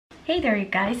Hey there you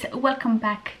guys, welcome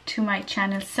back to my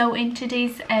channel. So in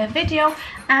today's video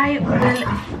I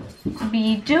will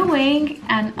be doing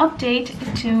an update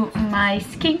to my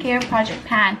skincare project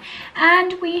plan,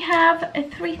 and we have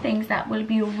three things that will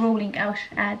be rolling out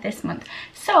this month.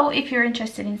 So if you're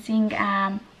interested in seeing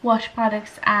what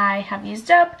products I have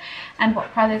used up and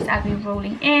what products I'll be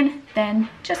rolling in, then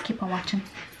just keep on watching.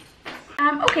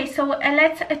 Okay, so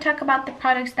let's talk about the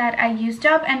products that I used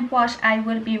up and what I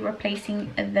will be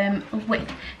replacing them with.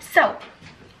 So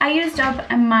I used up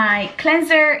my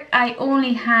cleanser. I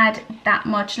only had that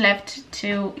much left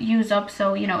to use up,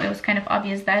 so you know, it was kind of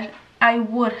obvious that I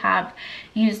would have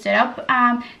used it up.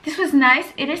 This was nice.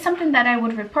 It is something that I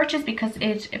would repurchase because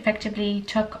it effectively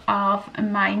took off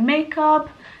my makeup.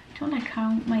 I don't like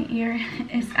how my ear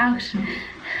is out.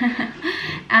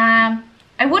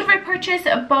 I would repurchase,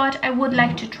 but I would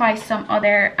like to try some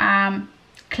other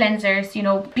cleansers, you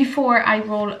know, before I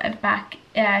roll back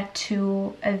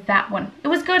to that one. It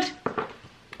was good.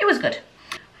 It was good.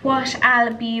 What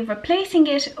I'll be replacing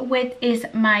it with is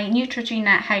my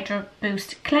Neutrogena Hydro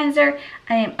Boost Cleanser.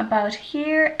 I am about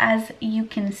here, as you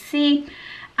can see.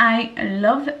 I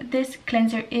love this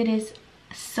cleanser. It is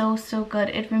so good.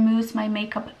 It removes my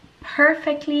makeup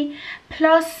perfectly,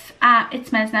 plus it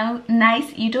smells now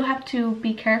nice. You do have to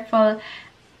be careful,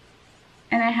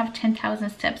 and I have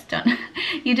 10,000 steps done.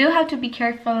 You do have to be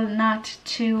careful not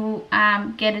to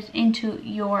get it into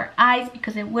your eyes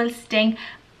because it will sting,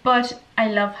 but I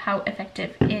love how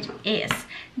effective it is.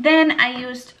 Then I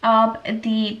used up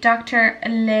the Dr.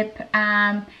 Lip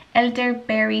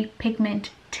Elderberry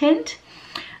Pigment Tint.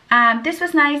 This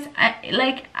was nice.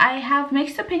 I have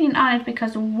mixed opinion on it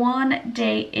because one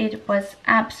day it was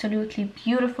absolutely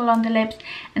beautiful on the lips,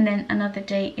 and then another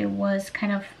day it was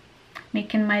kind of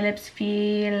making my lips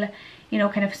feel, you know,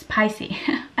 kind of spicy.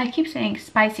 I keep saying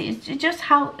spicy, it's just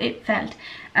how it felt.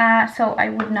 So I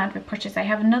would not repurchase. I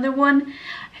have another one.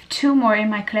 I have two more in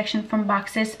my collection from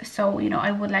boxes, so you know,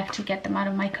 I would like to get them out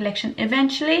of my collection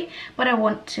eventually, but I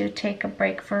want to take a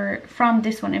break from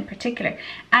this one in particular.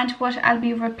 And what I'll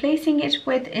be replacing it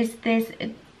with is this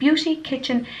Beauty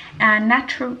Kitchen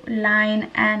Natural Line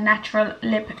and Natural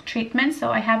Lip Treatment.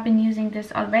 So I have been using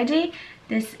this already.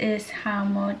 This is how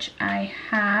much I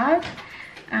have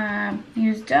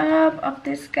used up of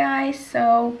this guy.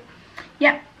 So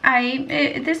yeah,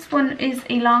 this one is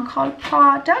a long haul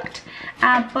product,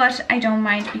 but I don't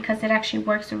mind because it actually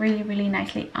works really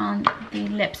nicely on the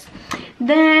lips.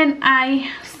 Then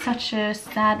such a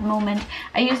sad moment,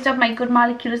 I used up my Good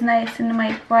Molecules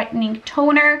Niacinamide Brightening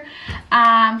Toner.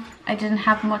 I didn't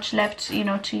have much left, you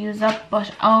know, to use up,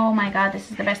 but oh my god, this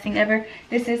is the best thing ever.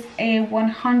 This is a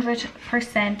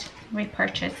 100%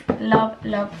 repurchase. Love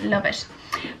it.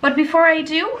 But before I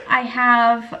do, I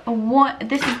have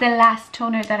this is the last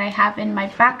toner that I have in my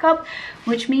backup,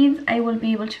 which means I will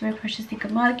be able to repurchase the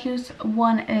Good Molecules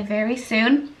one very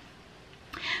soon.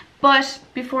 But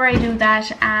before I do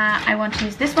that, I want to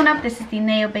use this one up. This is the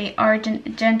Nail Bay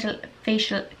Argent Gentle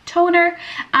Facial Toner.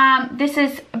 This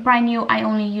is brand new. I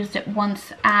only used it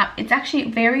once. It's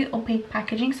actually very opaque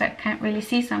packaging, so I can't really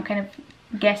see, so I'm kind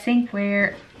of guessing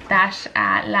where that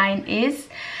line is.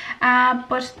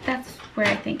 But that's where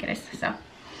I think it is. So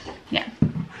yeah,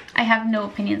 I have no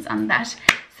opinions on that.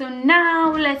 So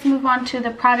now let's move on to the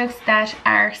products that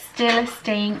are still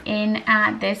staying in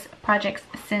this project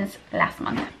since last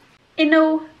month. In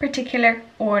no particular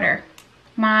order,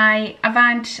 my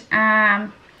Avant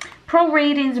Pro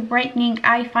Radiance Brightening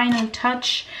Eye Final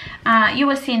Touch. You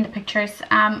will see in the pictures.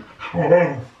 I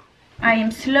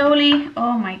am slowly,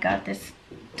 oh my god, this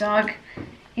dog.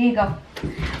 Here you go.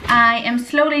 I am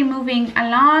slowly moving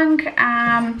along.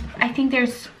 I think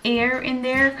there's air in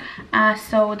there,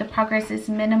 so the progress is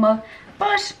minimal,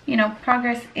 but you know,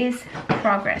 progress is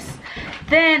progress.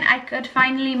 Then I could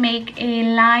finally make a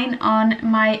line on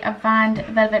my Avant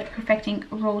Velvet Perfecting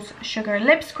Rose Sugar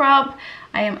Lip Scrub.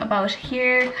 I am about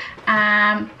here.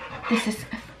 This is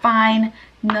fine,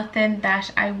 nothing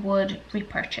that I would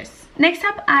repurchase. Next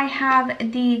up, I have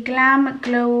the Glam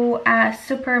Glow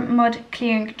Super Mud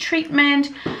Clearing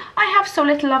Treatment. I have so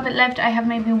little of it left. I have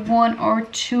maybe 1 or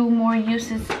 2 more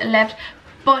uses left,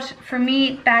 but for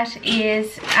me that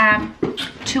is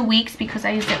 2 weeks because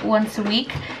I use it once a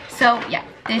week. So yeah,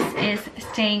 this is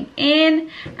staying in.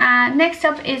 Next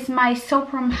up is my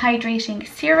Soaprum Hydrating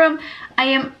Serum. I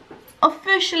am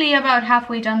officially about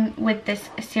halfway done with this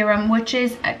serum, which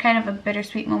is a kind of a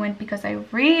bittersweet moment because I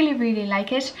really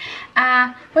like it.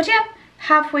 But yeah,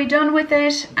 halfway done with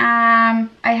it. I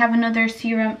have another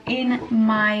serum in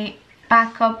my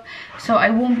backup, so I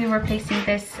won't be replacing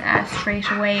this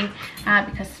straight away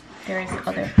because there's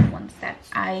other ones that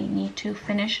I need to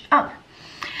finish up.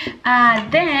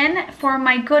 Then for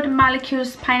my Good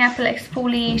Molecules Pineapple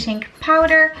Exfoliating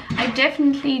Powder, I've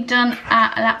definitely done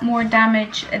a lot more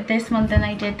damage this month than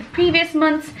I did the previous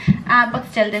months, but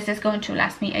still this is going to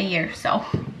last me a year, so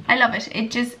I love it.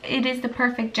 It is the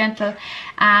perfect gentle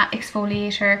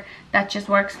exfoliator that just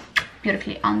works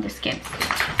beautifully on the skin.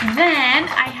 Then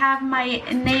I have my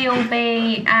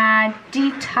Neobay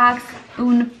Detox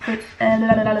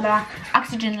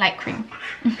Oxygen Light Cream.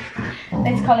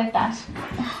 Let's call it that.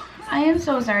 I am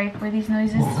so sorry for these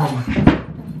noises.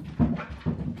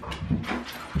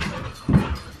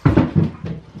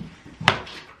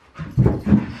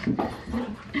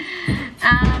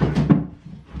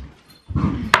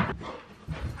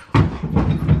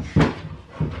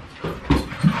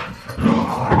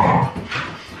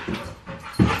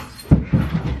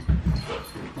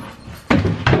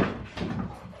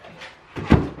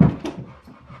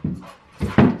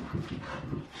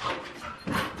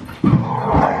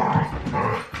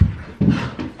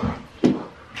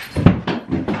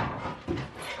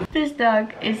 This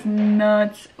dog is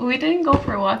nuts. We didn't go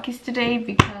for walkies today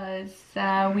because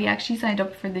we actually signed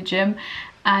up for the gym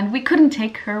and we couldn't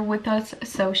take her with us,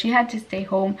 so she had to stay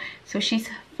home. So she's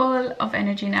full of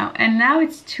energy now, and now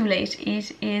it's too late.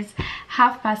 It is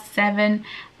 7:30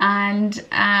 and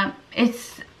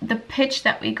it's the pitch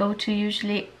that we go to.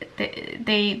 Usually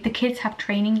the kids have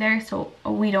training there, so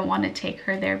we don't want to take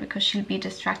her there because she'll be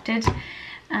distracted.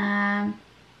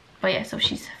 But yeah, so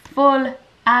she's full,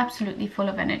 absolutely full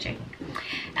of energy.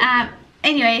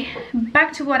 Anyway,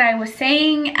 back to what I was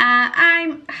saying.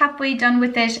 I'm halfway done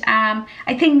with it.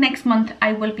 I think next month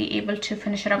I will be able to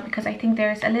finish it up because I think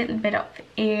there's a little bit of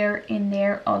air in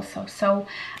there also, so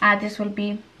this will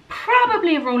be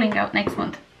probably rolling out next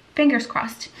month, fingers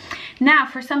crossed. Now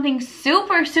for something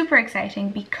super exciting,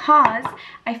 because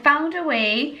I found a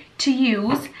way to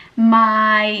use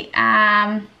my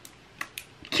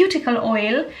cuticle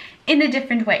oil in a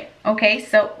different way. Okay,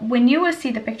 so when you will see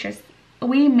the pictures,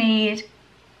 we made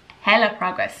hella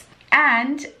progress,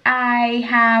 and I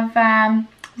have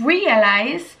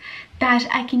realized that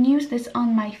I can use this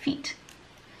on my feet.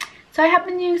 So I have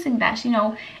been using that, you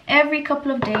know, every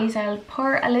couple of days I'll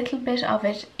pour a little bit of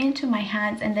it into my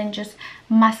hands and then just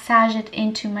massage it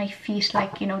into my feet,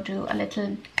 like, you know, do a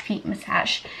little feet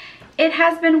massage. It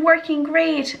has been working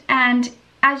great, and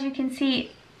as you can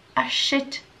see, a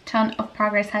shit ton of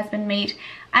progress has been made.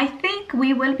 I think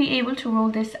we will be able to roll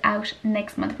this out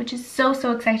next month, which is so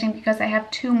exciting because I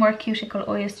have 2 more cuticle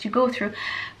oils to go through,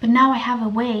 but now I have a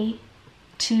way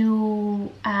to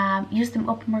use them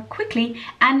up more quickly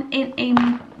and in a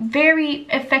very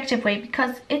effective way,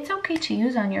 because it's okay to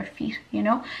use on your feet, you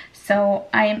know. So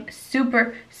I am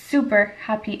super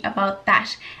happy about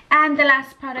that. And the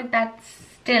last product that's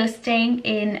still staying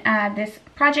in this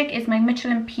project is my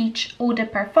Michelin Peach Eau de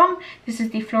Parfum. This is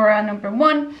the Flora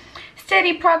 #1.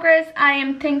 Steady progress. I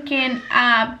am thinking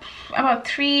about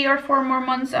 3 or 4 more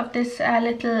months of this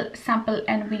little sample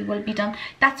and we will be done.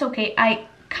 That's okay. I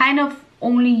kind of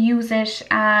only use it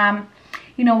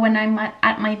you know, when I'm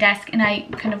at my desk, and I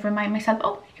kind of remind myself,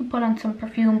 oh, you can put on some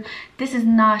perfume. This is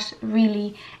not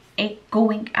really a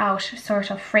going out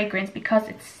sort of fragrance because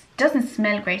it doesn't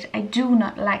smell great. I do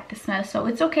not like the smell, so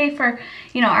it's okay for,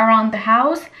 you know, around the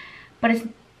house, but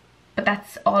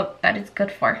that's all that it's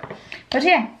good for. But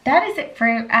yeah, that is it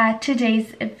for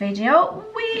today's video.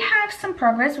 We have some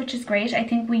progress, which is great. I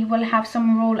think we will have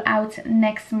some rollouts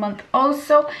next month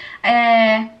also.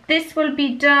 This will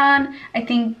be done. I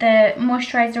think the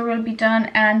moisturizer will be done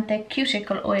and the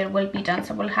cuticle oil will be done,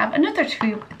 so we'll have another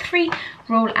 3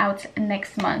 rollouts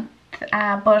next month.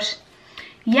 But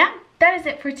yeah, that is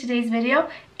it for today's video.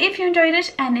 If you enjoyed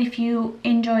it, and if you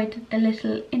enjoyed the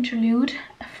little interlude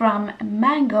from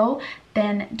Mango,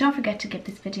 then don't forget to give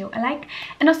this video a like,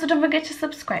 and also don't forget to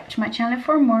subscribe to my channel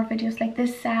for more videos like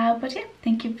this. But yeah,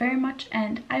 thank you very much,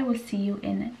 and I will see you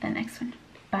in the next one.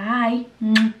 Bye.